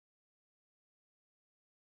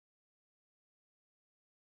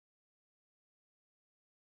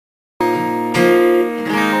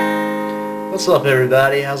What's up,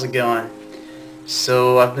 everybody? How's it going?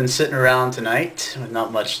 So I've been sitting around tonight with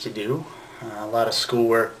not much to do. A lot of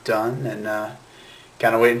schoolwork done, and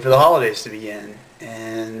kind of waiting for the holidays to begin.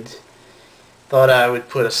 And thought I would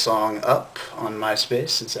put a song up on MySpace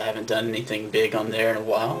since I haven't done anything big on there in a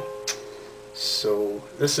while. So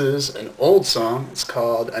this is an old song. It's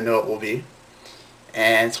called "I Know It Will Be,"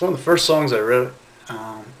 and it's one of the first songs I wrote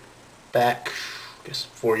back, I guess,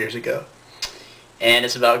 4 years ago. And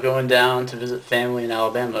it's about going down to visit family in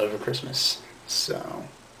Alabama over Christmas. So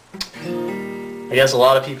I guess a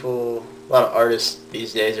lot of artists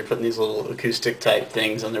these days are putting these little acoustic type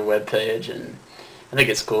things on their webpage, and I think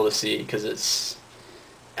it's cool to see because it's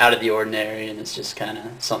out of the ordinary and it's just kind of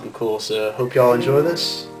something cool. So hope y'all enjoy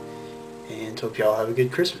this, and hope y'all have a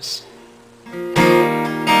good Christmas.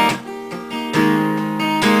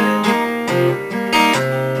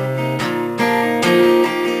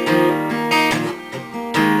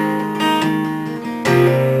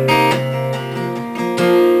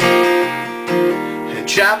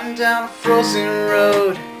 Driving down a frozen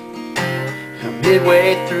road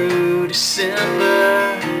midway through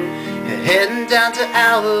December, heading down to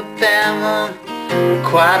Alabama,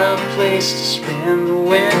 quite a place to spend the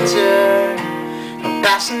winter. I'm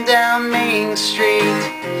passing down Main Street,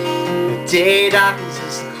 the day darkens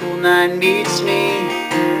as the cool night meets me.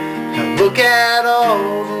 I look at all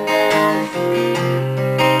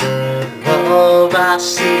the love I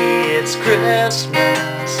see, it's Christmas.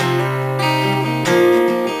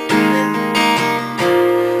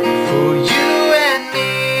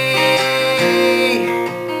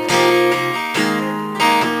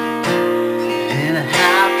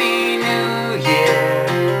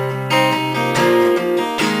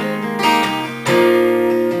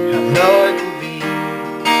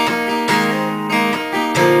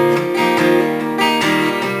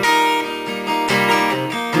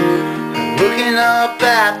 Looking up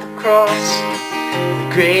at the cross, the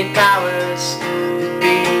great powers that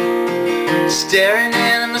be, staring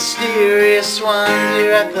in a mysterious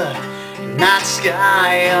wonder at the night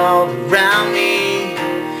sky all around me.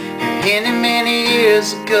 And many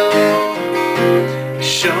years ago,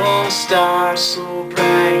 shone a star so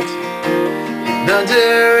bright, and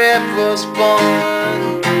under it was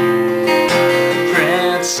born the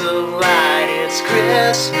Prince of Light. It's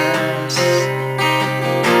Christmas.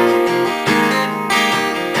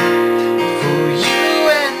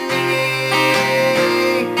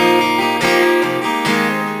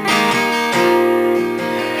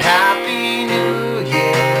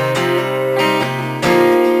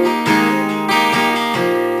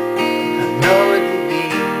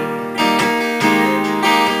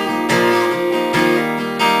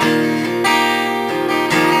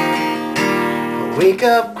 Wake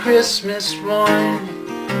up Christmas morning,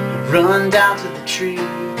 run down to the tree,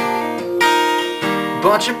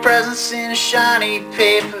 bunch of presents in a shiny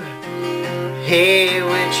paper. Hey,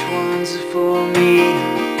 which ones are for me?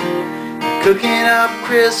 Cooking up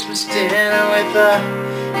Christmas dinner with a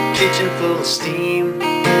kitchen full of steam,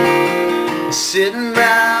 sitting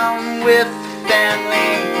round with the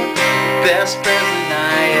family, best present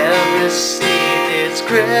I ever received. It's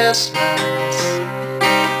Christmas.